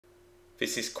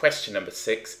This is question number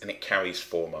 6 and it carries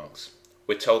 4 marks.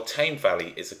 We're told Tame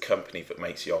Valley is a company that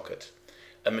makes yoghurt.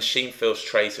 A machine fills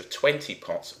trays of 20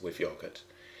 pots with yoghurt.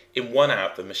 In 1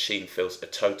 hour the machine fills a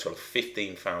total of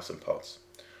 15,000 pots.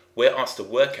 We're asked to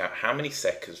work out how many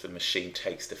seconds the machine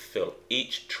takes to fill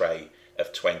each tray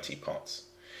of 20 pots.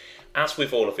 As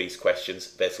with all of these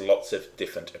questions, there's lots of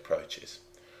different approaches.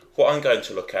 What I'm going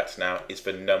to look at now is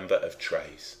the number of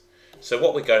trays. So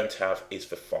what we're going to have is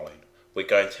the following. We're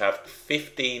going to have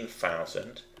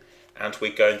 15,000 and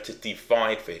we're going to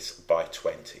divide this by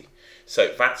 20.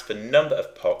 So that's the number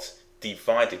of pots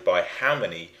divided by how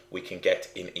many we can get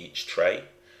in each tray.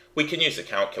 We can use a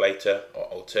calculator,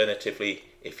 or alternatively,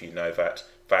 if you know that,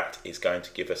 that is going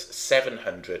to give us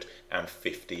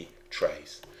 750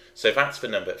 trays. So that's the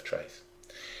number of trays.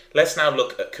 Let's now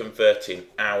look at converting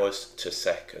hours to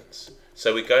seconds.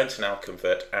 So we're going to now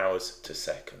convert hours to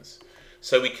seconds.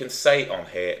 So we can say on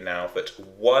here now that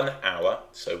 1 hour,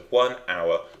 so 1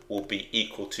 hour will be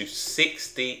equal to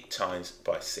 60 times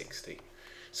by 60.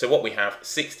 So what we have,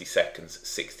 60 seconds,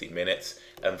 60 minutes,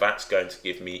 and that's going to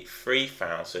give me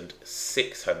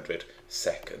 3,600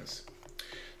 seconds.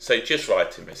 So just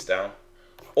writing this down,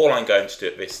 all I'm going to do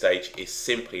at this stage is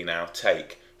simply now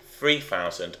take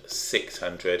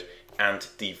 3,600 and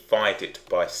divide it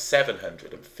by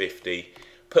 750,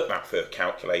 put that through a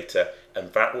calculator,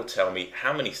 and that will tell me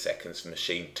how many seconds the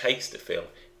machine takes to fill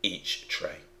each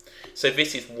tray. So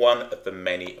this is one of the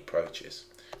many approaches.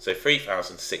 So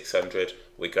 3,600,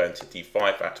 we're going to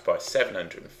divide that by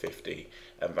 750,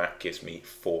 and that gives me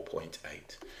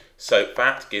 4.8. So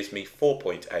that gives me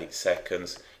 4.8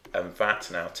 seconds, and that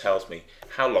now tells me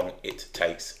how long it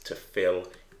takes to fill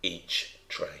each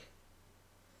tray.